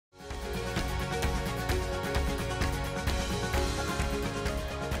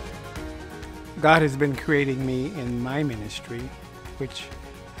God has been creating me in my ministry, which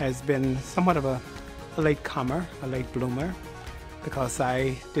has been somewhat of a late comer, a late bloomer, because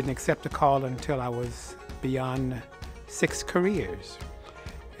I didn't accept the call until I was beyond 6 careers.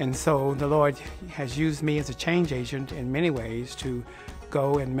 And so the Lord has used me as a change agent in many ways to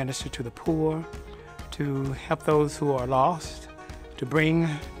go and minister to the poor, to help those who are lost, to bring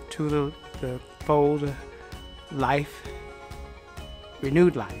to the fold life,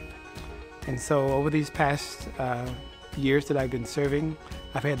 renewed life. And so over these past years that I've been serving,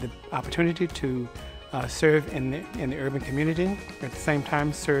 I've had the opportunity to serve in the urban community, at the same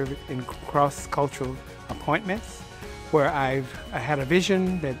time serve in cross-cultural appointments, where I had a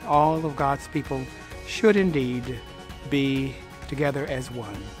vision that all of God's people should indeed be together as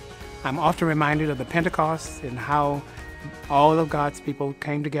one. I'm often reminded of the Pentecost and how all of God's people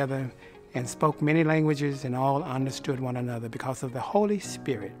came together and spoke many languages and all understood one another because of the Holy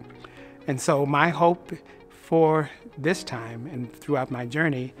Spirit. And so my hope for this time and throughout my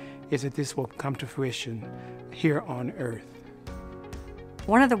journey is that this will come to fruition here on earth.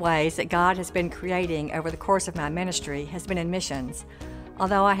 One of the ways that God has been creating over the course of my ministry has been in missions.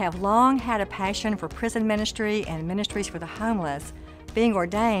 Although I have long had a passion for prison ministry and ministries for the homeless, being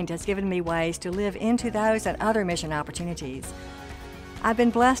ordained has given me ways to live into those and other mission opportunities. I've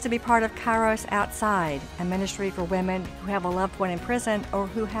been blessed to be part of Kairos Outside, a ministry for women who have a loved one in prison or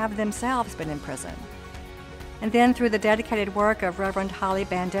who have themselves been in prison. And then through the dedicated work of Reverend Holly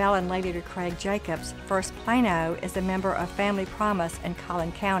Bandel and Lady Craig Jacobs, First Plano is a member of Family Promise in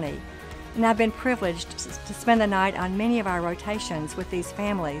Collin County. And I've been privileged to spend the night on many of our rotations with these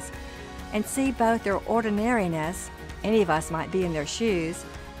families and see both their ordinariness, any of us might be in their shoes,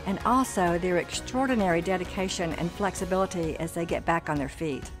 and also their extraordinary dedication and flexibility as they get back on their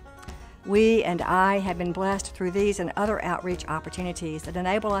feet. We and I have been blessed through these and other outreach opportunities that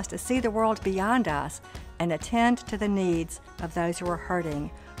enable us to see the world beyond us and attend to the needs of those who are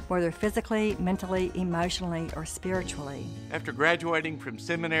hurting, whether physically, mentally, emotionally, or spiritually. After graduating from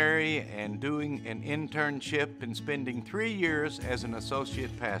seminary and doing an internship and spending 3 years as an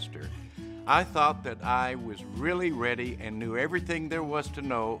associate pastor, I thought that I was really ready and knew everything there was to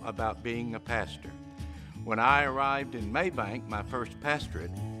know about being a pastor. When I arrived in Maybank, my first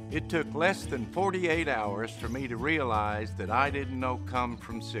pastorate, it took less than 48 hours for me to realize that I didn't know come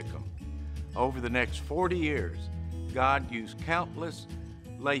from Sikkim. Over the next 40 years, God used countless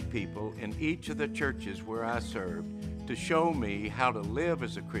lay people in each of the churches where I served to show me how to live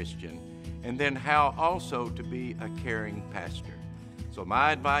as a Christian and then how also to be a caring pastor. So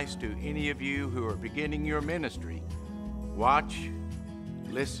my advice to any of you who are beginning your ministry, watch,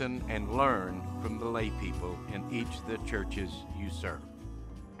 listen, and learn from the lay people in each of the churches you serve.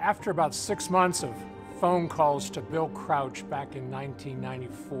 After about 6 months of phone calls to Bill Crouch back in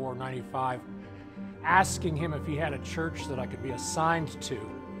 1994, 95, asking him if he had a church that I could be assigned to,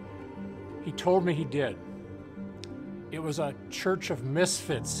 he told me he did. It was a church of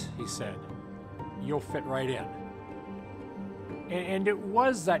misfits, he said. You'll fit right in. And it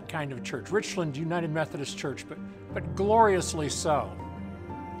was that kind of church, Richland United Methodist Church, but gloriously so.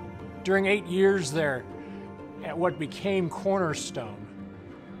 During 8 years there at what became Cornerstone,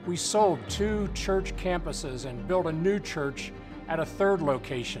 we sold 2 church campuses and built a new church at a 3rd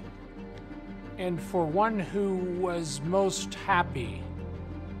location. And for one who was most happy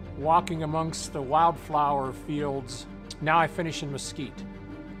walking amongst the wildflower fields, now I finish in Mesquite,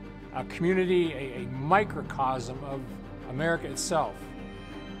 a community, a microcosm of America itself,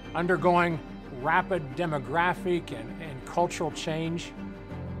 undergoing rapid demographic and cultural change,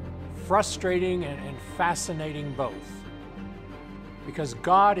 frustrating and fascinating both. Because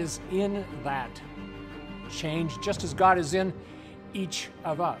God is in that change, just as God is in each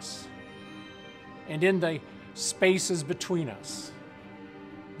of us, and in the spaces between us.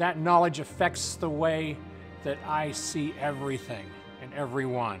 That knowledge affects the way that I see everything and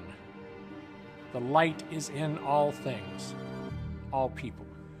everyone. The light is in all things, all people.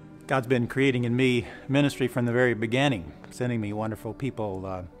 God's been creating in me ministry from the very beginning, sending me wonderful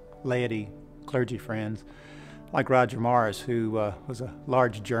people, laity, clergy friends, like Roger Morris, who was a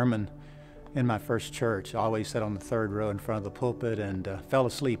large German in my first church. I always sat on the 3rd row in front of the pulpit and fell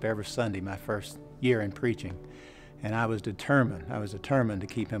asleep every Sunday my first year in preaching. And I was determined to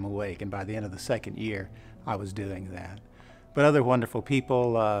keep him awake, and by the end of the 2nd year, I was doing that. But other wonderful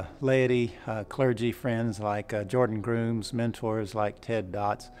people, laity, clergy friends like Jordan Grooms, mentors like Ted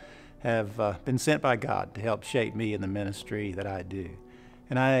Dotz, have been sent by God to help shape me in the ministry that I do.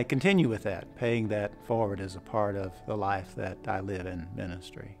 And I continue with that, paying that forward as a part of the life that I live in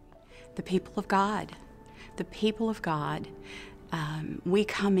ministry. The people of God. The people of God. We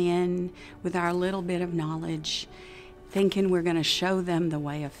come in with our little bit of knowledge, thinking we're going to show them the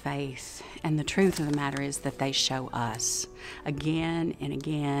way of faith. And the truth of the matter is that they show us again and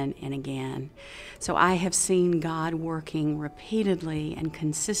again and again. So I have seen God working repeatedly and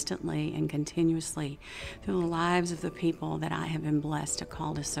consistently and continuously through the lives of the people that I have been blessed to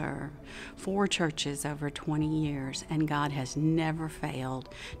call to serve. 4 churches over 20 years, and God has never failed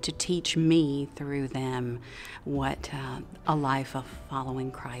to teach me through them what a life of following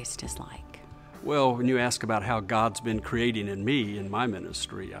Christ is like. Well, when you ask about how God's been creating in me, in my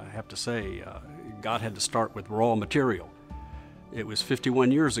ministry, I have to say God had to start with raw material. It was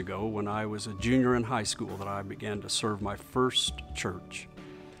 51 years ago when I was a junior in high school that I began to serve my first church.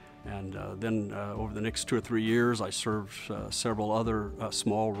 And then over the next 2 or 3 years, I served several other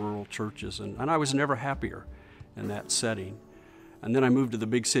small rural churches, and I was never happier in that setting. And then I moved to the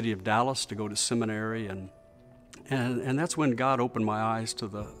big city of Dallas to go to seminary, and that's when God opened my eyes to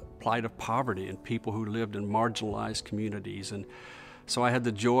the plight of poverty and people who lived in marginalized communities. And so I had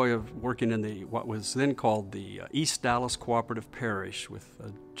the joy of working in what was then called the East Dallas Cooperative Parish with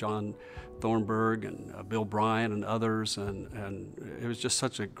John Thornburg and Bill Bryan and others, and it was just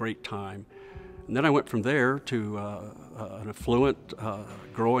such a great time. And then I went from there to an affluent,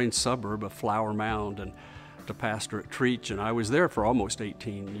 growing suburb of Flower Mound and to pastor at Treach, and I was there for almost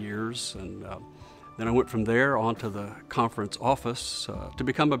 18 years. And then I went from there on to the conference office to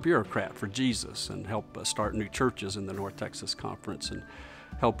become a bureaucrat for Jesus and help start new churches in the North Texas Conference and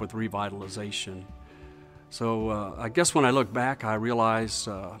help with revitalization. So I guess when I look back, I realized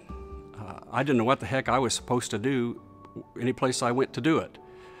I didn't know what the heck I was supposed to do any place I went to do it.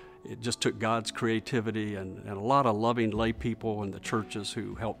 It just took God's creativity and a lot of loving lay people in the churches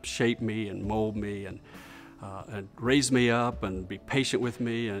who helped shape me and mold me and raise me up and be patient with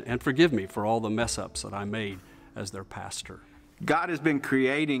me and forgive me for all the mess-ups that I made as their pastor. God has been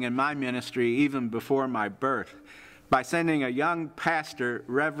creating in my ministry even before my birth by sending a young pastor,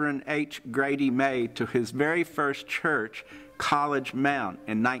 Reverend H. Grady May, to his very first church, College Mount,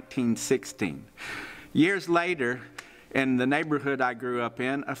 in 1916. Years later, in the neighborhood I grew up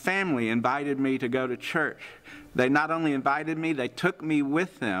in, a family invited me to go to church. They not only invited me, they took me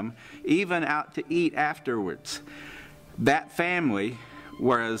with them, even out to eat afterwards. That family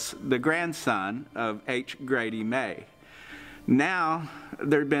was the grandson of H. Grady May. Now,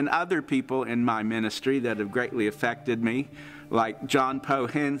 there have been other people in my ministry that have greatly affected me, like John Poe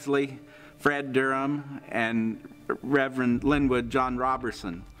Hensley, Fred Durham, and Reverend Linwood John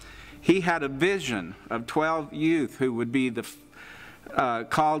Robertson. He had a vision of 12 youth who would be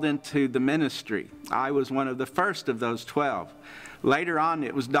called into the ministry. I was one of the first of those 12. Later on,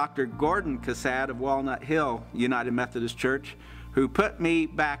 it was Dr. Gordon Cassad of Walnut Hill United Methodist Church who put me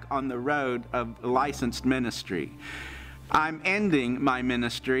back on the road of licensed ministry. I'm ending my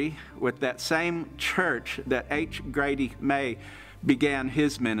ministry with that same church that H. Grady May began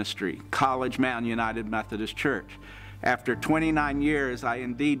his ministry, College Mound United Methodist Church. After 29 years, I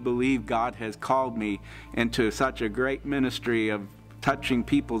indeed believe God has called me into such a great ministry of touching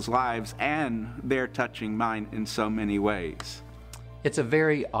people's lives, and they're touching mine in so many ways. It's a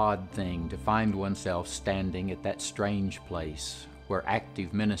very odd thing to find oneself standing at that strange place where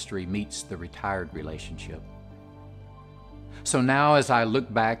active ministry meets the retired relationship. So now, as I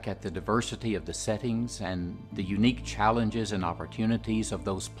look back at the diversity of the settings and the unique challenges and opportunities of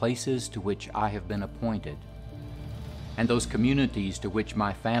those places to which I have been appointed, and those communities to which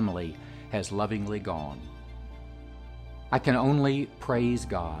my family has lovingly gone, I can only praise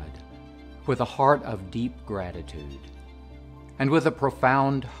God with a heart of deep gratitude and with a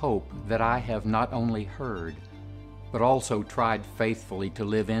profound hope that I have not only heard, but also tried faithfully to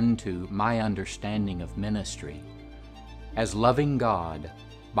live into my understanding of ministry as loving God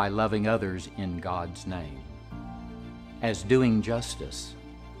by loving others in God's name, as doing justice,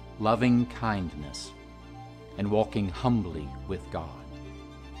 loving kindness, and walking humbly with God.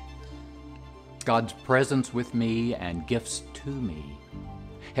 God's presence with me and gifts to me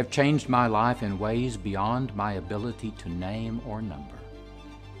have changed my life in ways beyond my ability to name or number.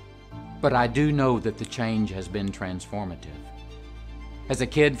 But I do know that the change has been transformative. As a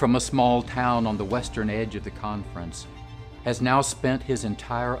kid from a small town on the western edge of the conference, has now spent his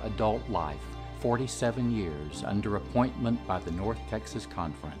entire adult life, 47 years, under appointment by the North Texas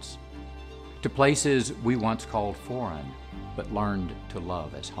Conference, to places we once called foreign, but learned to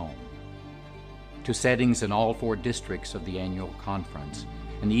love as home, to settings in all 4 districts of the annual conference,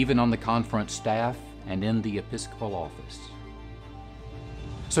 and even on the conference staff and in the Episcopal office.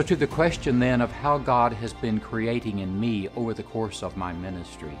 So to the question then of how God has been creating in me over the course of my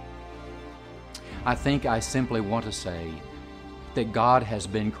ministry, I think I simply want to say that God has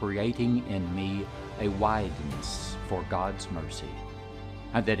been creating in me a wideness for God's mercy,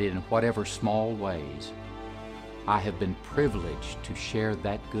 and that in whatever small ways I have been privileged to share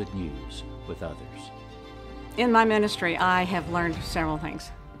that good news with others. In my ministry, I have learned several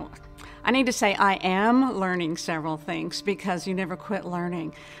things. I need to say I am learning several things, because you never quit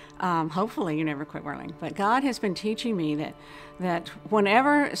learning. Hopefully you never quit learning. But God has been teaching me that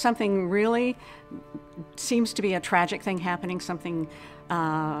whenever something really seems to be a tragic thing happening, something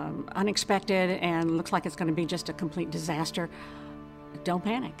unexpected and looks like it's going to be just a complete disaster, don't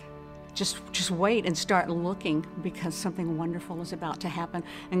panic. Just wait and start looking, because something wonderful is about to happen.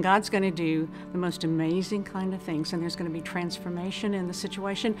 And God's going to do the most amazing kind of things, and there's going to be transformation in the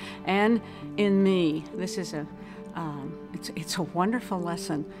situation and in me. This is it's a wonderful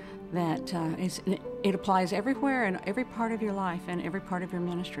lesson that it applies everywhere in every part of your life and every part of your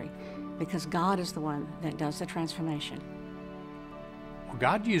ministry, because God is the one that does the transformation. Well,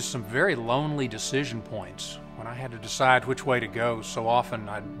 God used some very lonely decision points when I had to decide which way to go. So often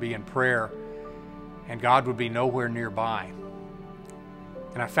I'd be in prayer and God would be nowhere nearby.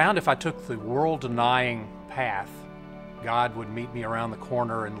 And I found if I took the world-denying path, God would meet me around the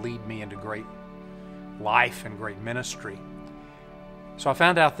corner and lead me into great life and great ministry. So I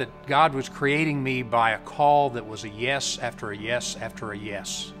found out that God was creating me by a call that was a yes after a yes after a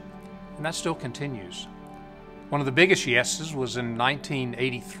yes. And that still continues. One of the biggest yeses was in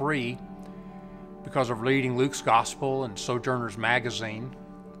 1983, because of reading Luke's Gospel and Sojourner's Magazine,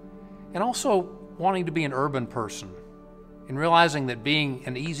 and also wanting to be an urban person, and realizing that being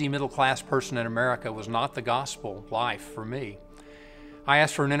an easy middle-class person in America was not the gospel life for me. I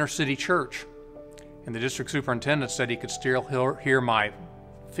asked for an inner-city church, and the district superintendent said he could still hear my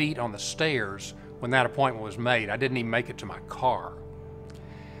feet on the stairs when that appointment was made. I didn't even make it to my car.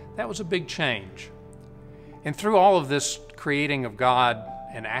 That was a big change. And through all of this creating of God,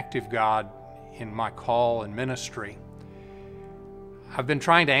 an active God, in my call and ministry, I've been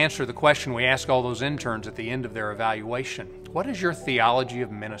trying to answer the question we ask all those interns at the end of their evaluation. What is your theology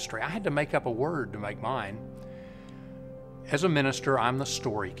of ministry? I had to make up a word to make mine. As a minister, I'm the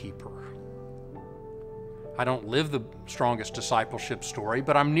story keeper. I don't live the strongest discipleship story,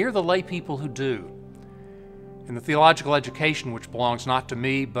 but I'm near the lay people who do. And the theological education, which belongs not to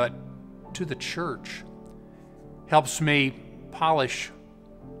me, but to the church, helps me polish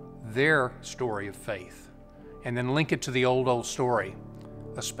their story of faith and then link it to the old story,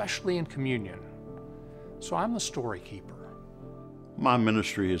 especially in communion. So I'm the story keeper. My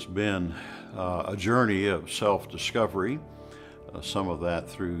ministry has been a journey of self-discovery, some of that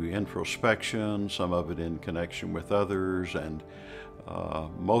through introspection, some of it in connection with others, and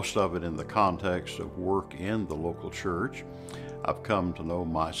most of it in the context of work in the local church. I've come to know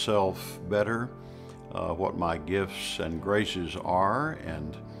myself better, what my gifts and graces are,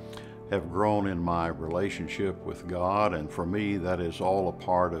 and have grown in my relationship with God. And for me, that is all a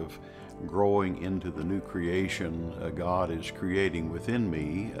part of growing into the new creation God is creating within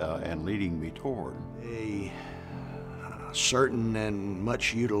me and leading me toward. A certain and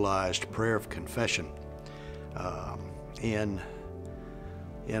much utilized prayer of confession in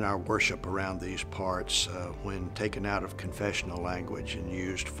our worship around these parts, when taken out of confessional language and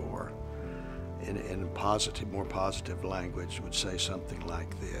used for in positive, more positive language, would say something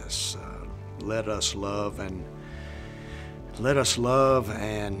like this: let us love and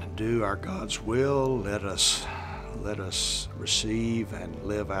do our God's will. Let us receive and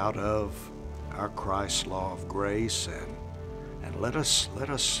live out of our Christ's law of grace, and let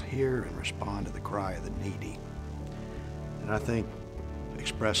us hear and respond to the cry of the needy. And I think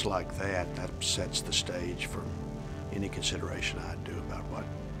expressed like that sets the stage for any consideration I do about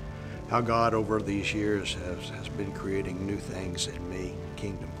how God over these years has been creating new things in me,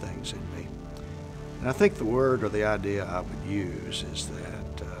 kingdom things in me. And I think the word or the idea I would use is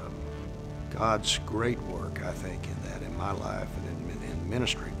that God's great work, I think, in my life and in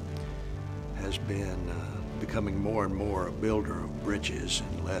ministry, has been becoming more and more a builder of bridges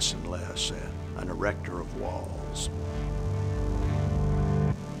and less an erector of walls.